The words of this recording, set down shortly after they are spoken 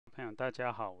朋友，大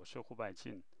家好，我是胡百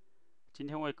进。今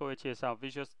天为各位介绍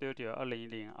Visual Studio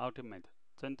 2010 Ultimate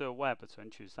针对 Web 存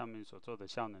取上面所做的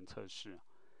效能测试。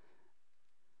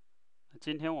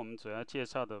今天我们主要介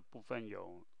绍的部分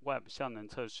有 Web 效能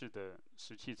测试的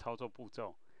实际操作步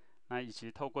骤，以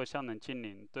及透过效能精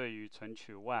灵对于存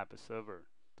取 Web Server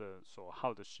的所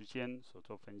耗的时间所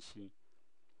做分析。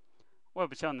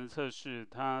Web 效能测试，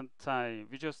它在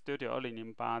Visual Studio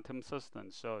 2008 Theme System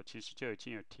的时候，其实就已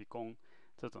经有提供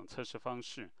这种测试方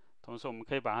式。同时，我们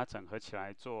可以把它整合起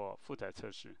来做负载测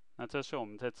试。那这是我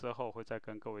们在之后会再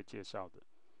跟各位介绍的。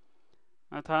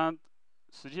那它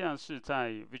实际上是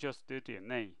在 Visual Studio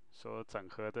内所整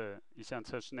合的一项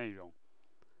测试内容。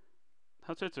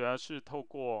它最主要是透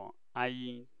过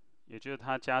IE， 也就是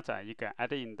它加载一个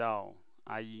Add-in 到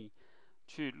IE，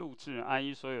 去录制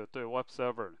IE 所有对 Web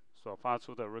Server 所发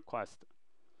出的 request。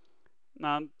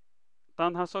那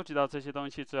当它收集到这些东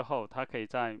西之后，它可以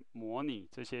在模拟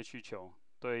这些需求，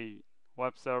对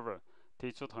Web Server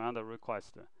提出同样的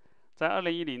request。在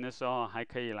2010的时候，还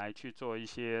可以来去做一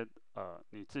些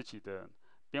你自己的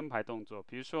编排动作，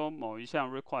比如说某一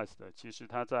项 request， 其实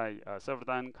它在server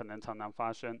端可能常常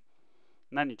发生，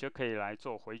那你就可以来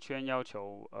做回圈，要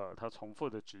求它重复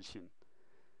的执行。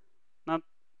那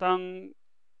当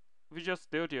Visual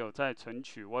Studio 在存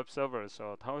取 Web Server 的时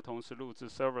候，它会同时录制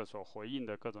Server 所回应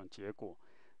的各种结果，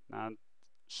那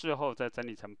事后再整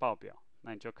理成报表，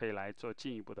那你就可以来做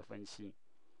进一步的分析。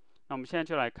那我们现在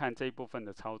就来看这一部分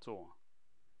的操作。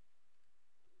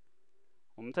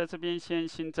我们在这边先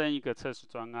新增一个测试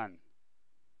专案。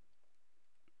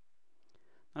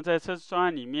那在测试专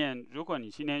案里面，如果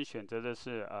你今天选择的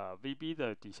是VB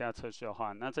的底下测试的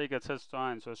话，那这个测试专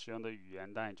案所使用的语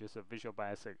言当然就是 Visual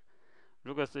Basic。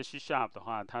如果是 C# 的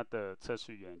话，它的测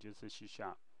试语言就是 C#。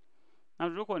那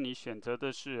如果你选择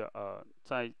的是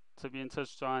在这边测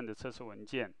试专案的测试文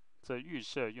件，这预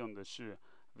设用的是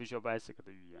Visual Basic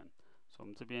的语言，所以我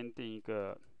们这边定一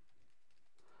个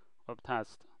Web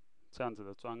Test 这样子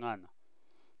的专案。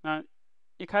那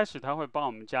一开始它会帮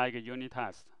我们加一个 Unit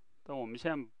Test， 但我们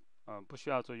现在不需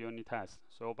要做 Unit Test，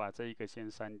 所以我把这一个先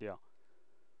删掉。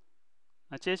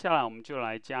那接下来我们就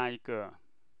来加一个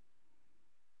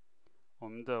我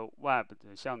们的 Web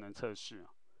的效能测试。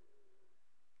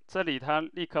这里它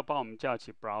立刻帮我们叫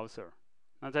起 Browser。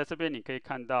那在这边你可以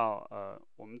看到，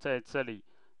我们在这里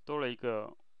多了一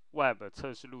个 Web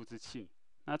测试录制器。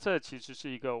那这其实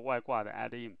是一个外挂的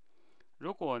Add-in。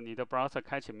如果你的 Browser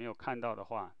开启没有看到的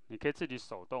话，你可以自己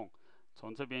手动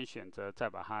从这边选择，再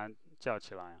把它叫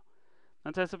起来。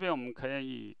那在这边我们可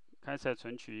以开始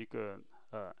存取一个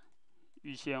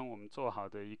预先我们做好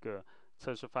的一个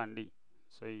测试范例，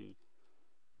所以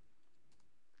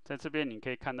在这边你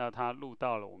可以看到它录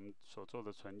到了我们所做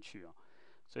的存取。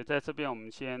所以在这边我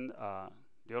们先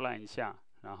浏览一下，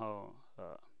然后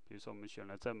比如说我们选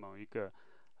了这某一个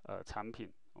产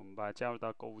品，我们把它加入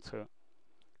到购物车。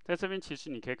在这边其实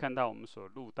你可以看到我们所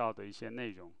录到的一些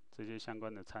内容，这些相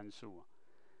关的参数。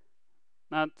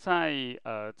那在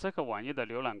这个网页的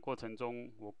浏览过程中，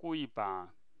我故意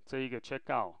把这一个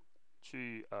checkout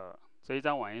去这一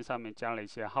张网页上面加了一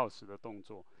些耗时的动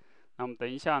作。那我们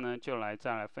等一下呢，就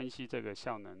再来分析这个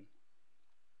效能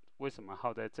为什么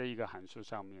耗在这一个函数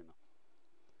上面了。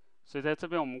所以在这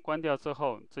边我们关掉之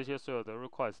后，这些所有的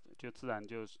request 就自然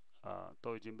就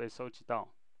都已经被收集到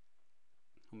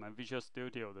我们 Visual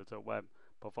Studio 的这 Web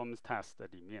Performance Test 的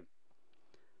里面。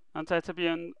那在这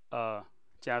边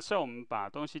假设我们把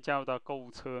东西加入到购物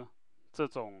车，这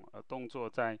种动作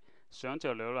在使用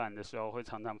者浏览的时候会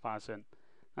常常发生。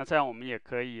那这样我们也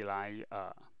可以来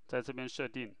在这边设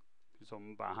定，比如说我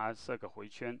们把它设个回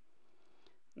圈。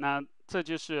那这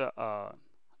就是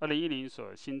2010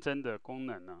所新增的功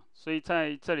能了。所以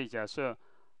在这里假设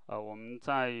我们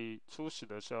在初始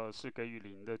的时候是给予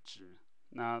0的值，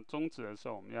那终止的时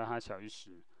候我们要它小于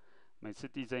10，每次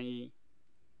递增1。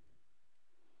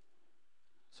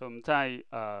所以我们在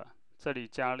这里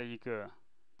加了一个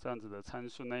这样子的参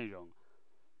数内容。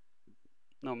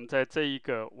那我们在这一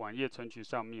个网页存取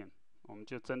上面，我们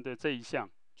就针对这一项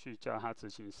去叫它执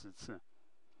行10次。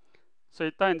所以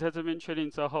当你在这边确定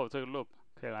之后，这个 loop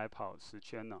可以来跑10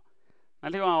圈了。那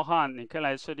另外的话，你可以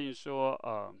来设定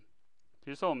说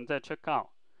比如说我们在 checkout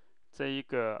这一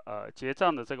个结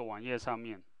账的这个网页上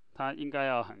面，它应该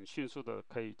要很迅速的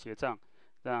可以结账，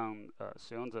让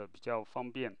使用者比较方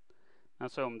便。那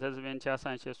所以我们在这边加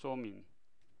上一些说明。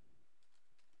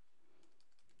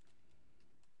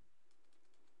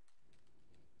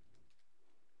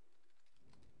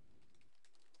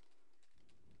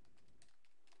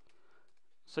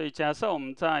所以假设我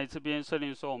们在这边设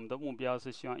定说我们的目标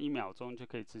是希望1秒钟就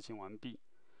可以执行完毕。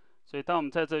所以当我们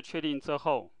在这确定之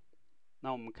后，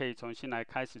那我们可以重新来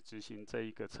开始执行这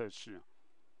一个测试。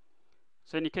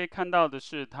所以你可以看到的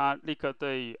是，它立刻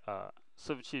对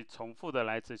伺服器重复的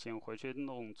来执行回旋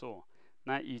动作。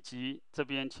那以及这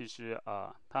边其实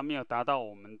它没有达到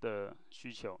我们的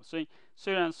需求，所以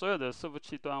虽然所有的伺服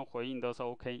器端回应都是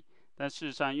OK， 但事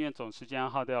实上因为总时间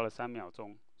耗掉了3秒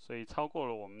钟，所以超过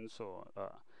了我们所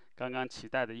刚刚期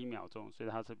待的1秒钟，所以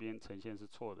它这边呈现是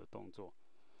错的动作。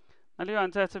那另外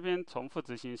在这边重复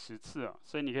执行10次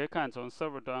所以你可以看从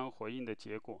server 端回应的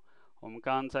结果，我们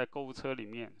刚刚在购物车里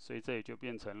面，所以这里就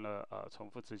变成了重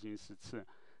复执行10次。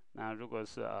那如果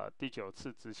是第9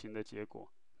次执行的结果，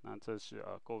那这是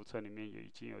购物车里面已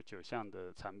经有9项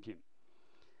的产品。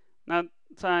那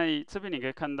在这边你可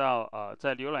以看到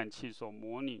在浏览器所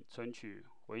模拟存取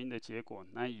回应的结果，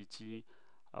那以及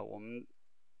我们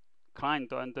client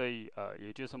端对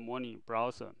也就是模拟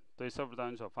browser 对 server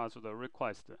端所发出的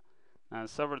request， 那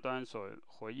server 端所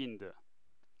回应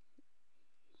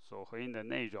的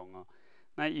内容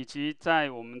那以及在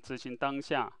我们执行当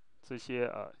下这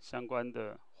些相关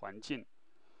的环境，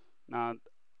那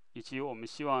以及我们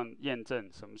希望验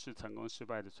证什么是成功失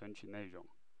败的存取内容。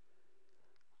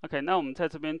OK， 那我们在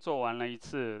这边做完了一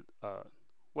次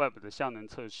Web 的效能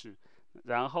测试，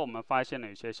然后我们发现了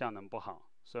有些效能不好，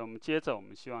所以我们接着我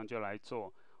们希望就来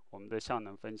做我们的效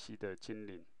能分析的精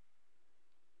灵。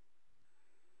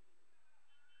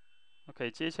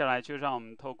OK， 接下来就让我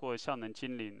们透过效能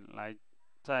精灵来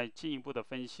再进一步的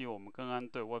分析我们刚刚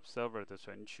对 Web Server 的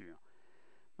存取。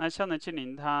那效能精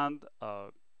灵它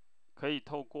可以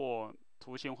透过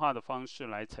图形化的方式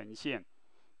来呈现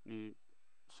你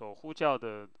所呼叫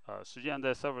的实际上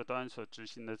在 server 端所执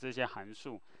行的这些函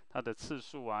数，它的次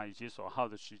数以及所耗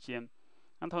的时间。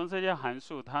那同时这些函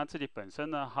数它自己本身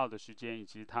呢耗的时间，以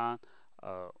及它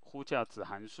呼叫子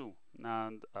函数，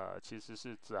那其实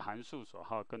是子函数所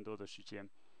耗更多的时间，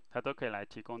它都可以来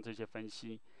提供这些分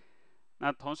析。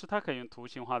那同时它可以用图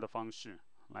形化的方式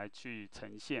来去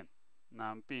呈现，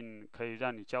那并可以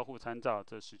让你交互参照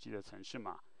这实际的程式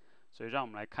码。所以让我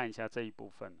们来看一下这一部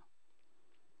分。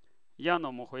一样的，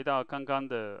我们回到刚刚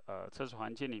的测试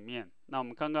环境里面。那我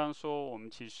们刚刚说，我们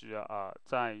其实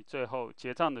在最后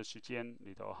结账的时间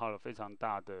里头耗了非常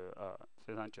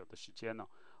久的时间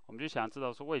我们就想知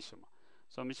道说为什么。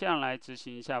所以我们现在来执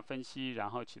行一下分析，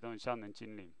然后启动效能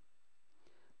精灵。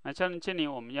那效能精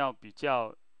灵我们要比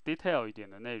较 detail 一点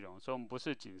的内容，所以我们不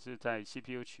是仅是在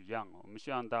CPU 取样，我们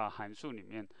希望到函数里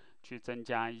面去增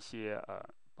加一些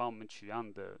帮我们取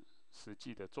样的实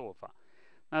际的做法。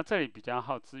那这里比较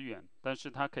耗资源，但是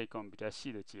它可以给我们比较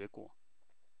细的结果。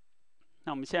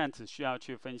那我们现在只需要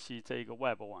去分析这一个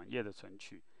Web 网页的存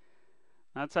取。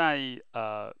那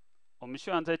我们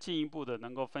希望再进一步的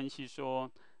能够分析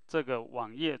说这个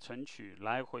网页存取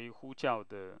来回呼叫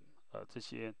的这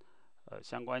些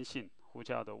相关性，呼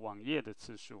叫的网页的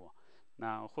次数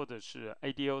那或者是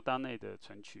ADO 当内的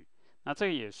存取。那这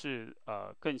个也是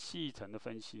更细一层的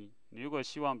分析。你如果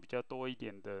希望比较多一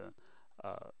点的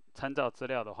参照资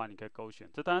料的话，你可以勾选。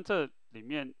当然这里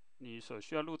面你所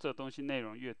需要录制的东西内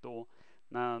容越多，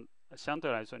那相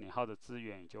对来说你耗的资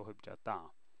源也就会比较大。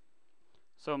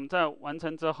所以我们在完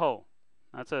成之后，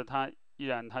那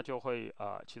它就会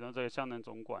启动这个效能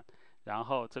总管，然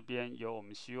后这边有我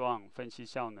们希望分析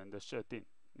效能的设定，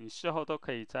你事后都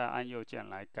可以再按右键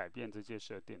来改变这些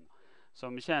设定。所以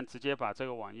我们现在直接把这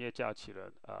个网页叫起了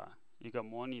一个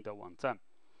模拟的网站。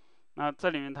那这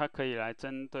里面它可以来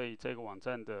针对这个网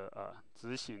站的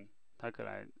执行，它可以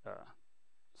来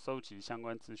收集相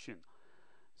关资讯。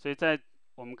所以在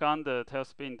我们刚刚的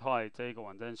Tailspin Toy 这一个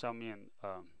网站上面，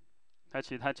其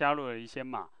实它加入了一些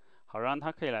码，好让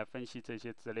它可以来分析这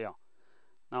些资料。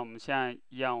那我们现在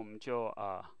一样，我们就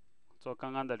做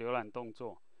刚刚的浏览动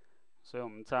作。所以我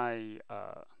们在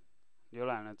浏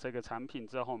览了这个产品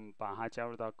之后，我们把它加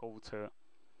入到购物车。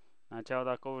那加入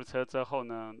到购物车之后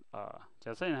呢，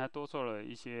假设你还多做了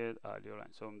一些浏览，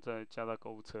所以我们再加到购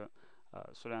物车，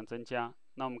数量增加。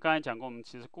那我们刚才讲过，我们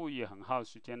其实故意很耗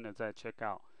时间的在 check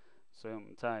out， 所以我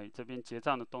们在这边结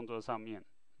账的动作上面，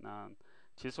那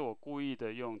其实我故意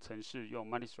的用程式用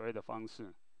multi-thread 的方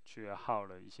式去耗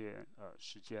了一些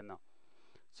时间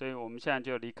所以我们现在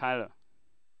就离开了。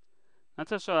那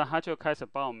这时候它就开始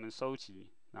帮我们收集，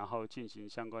然后进行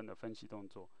相关的分析动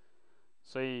作。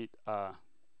所以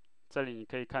这里你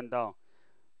可以看到，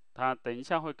它等一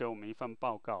下会给我们一份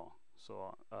报告，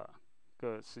说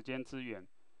各时间资源。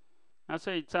那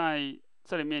所以在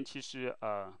这里面其实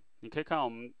你可以看我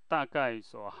们大概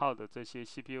所耗的这些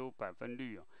CPU 百分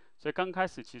率所以刚开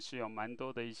始其实有蛮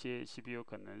多的一些 CPU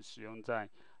可能使用在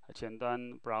前端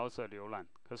browser 浏览，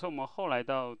可是我们后来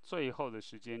到最后的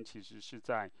时间其实是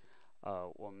在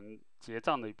我们结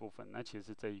账的一部分，那其实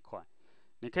是这一块。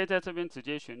你可以在这边直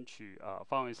接选取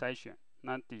范围筛选，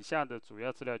那底下的主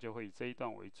要资料就会以这一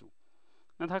段为主。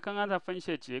那他刚刚在分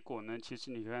析的结果呢，其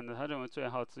实你看到他认为最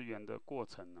耗资源的过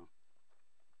程呢，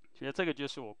其实这个就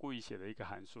是我故意写的一个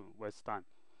函数 waste time，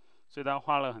 所以他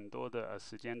花了很多的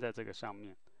时间在这个上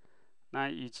面。那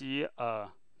以及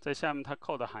在下面他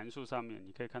扣的函数上面，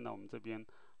你可以看到我们这边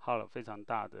耗了非常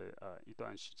大的一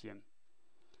段时间。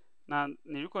那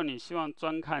如果你希望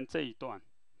专看这一段，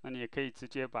那你也可以直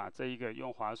接把这一个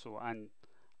用滑鼠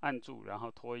按住，然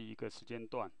后拖移一个时间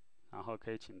段，然后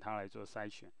可以请它来做筛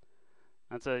选。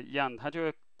那这一样，它就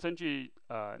会根据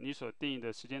你所定义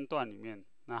的时间段里面，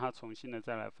那它重新的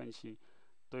再来分析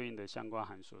对应的相关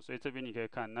函数。所以这边你可以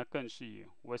看，那更是以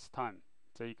waste time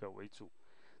这一个为主。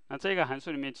那这个函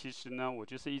数里面，其实呢，我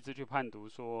就是一直去判读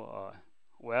说，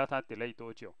我要它 delay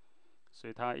多久，所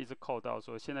以它一直扣到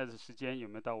说现在的时间有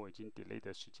没有到我已经 delay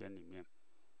的时间里面。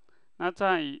那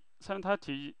在上面它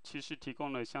其实提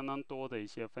供了相当多的一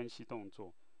些分析动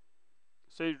作，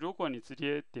所以如果你直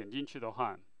接点进去的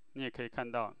话，你也可以看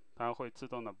到它会自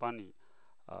动的帮你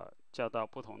叫到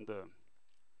不同的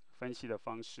分析的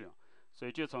方式，所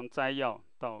以就从摘要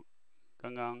到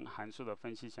刚刚函数的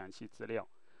分析详细资料。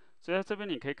所以在这边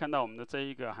你可以看到我们的这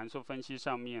一个函数分析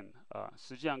上面，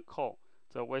实际上扣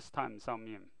在 waste time 上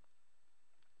面，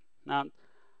那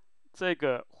这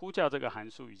个呼叫这个函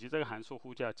数以及这个函数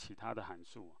呼叫其他的函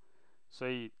数，所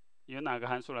以有哪个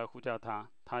函数来呼叫它，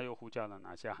它又呼叫了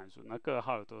哪些函数，那各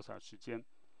耗了多少时间。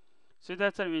所以在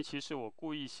这里面，其实我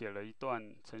故意写了一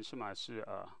段程式码是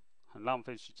很浪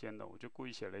费时间的，我就故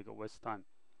意写了一个 waste time。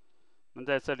那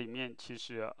在这里面，其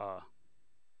实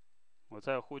我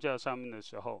在呼叫上面的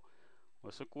时候，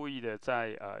我是故意的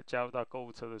在加入到购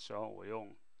物车的时候，我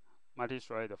用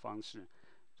multi-thread 的方式，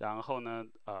然后呢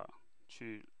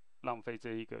去浪费这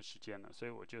一个时间了，所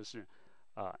以我就是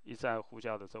一直在呼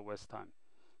叫的这 waste time。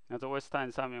那这 waste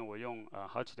time 上面我用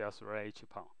好几条 thread 一起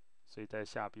跑，所以在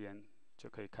下边就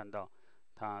可以看到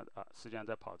它实际上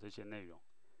在跑这些内容，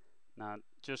那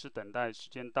就是等待时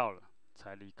间到了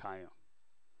才离开啊。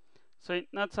所以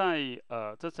那在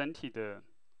这整体的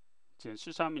检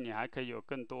视上面，你还可以有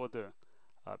更多的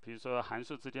比如说函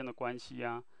数之间的关系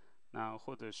啊，那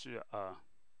或者是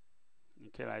你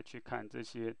可以来去看这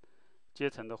些阶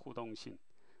层的互动性。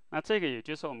那这个也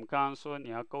就是我们刚刚说你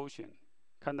要勾选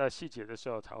看到细节的时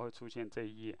候才会出现这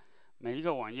一页，每一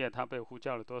个网页它被呼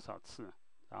叫了多少次，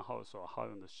然后所耗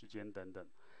用的时间等等，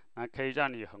那可以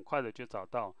让你很快的就找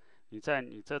到你在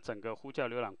你这整个呼叫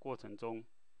浏览过程中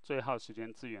最耗时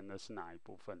间资源的是哪一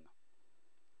部分呢？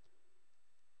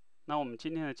那我们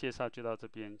今天的介绍就到这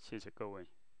边，谢谢各位。